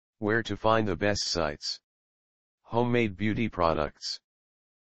Where to find the best sites. Homemade beauty products.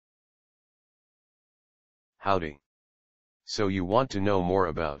 Howdy. So you want to know more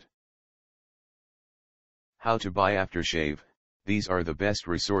about how to buy aftershave? These are the best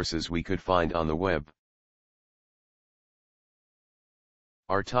resources we could find on the web.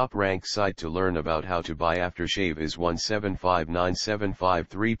 Our top-ranked site to learn about how to buy aftershave is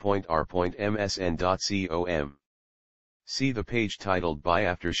 1759753.r.msn.com. See the page titled Buy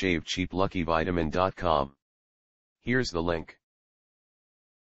Aftershave CheapLuckyVitamin.com. Here's the link.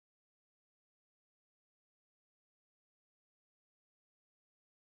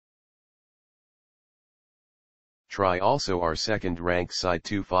 Try also our second-ranked site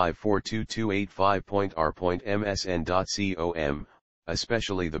 2542285.r.msn.com,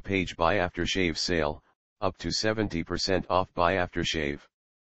 especially the page Buy Aftershave sale, up to 70% off Buy Aftershave.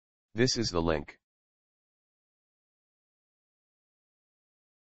 This is the link.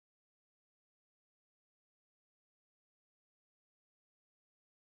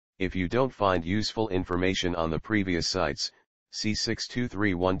 If you don't find useful information on the previous sites, see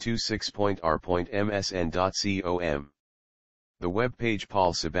 623126.r.msn.com. The web page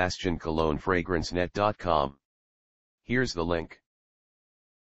Paul Sebastian Cologne FragranceNet.com. Here's the link.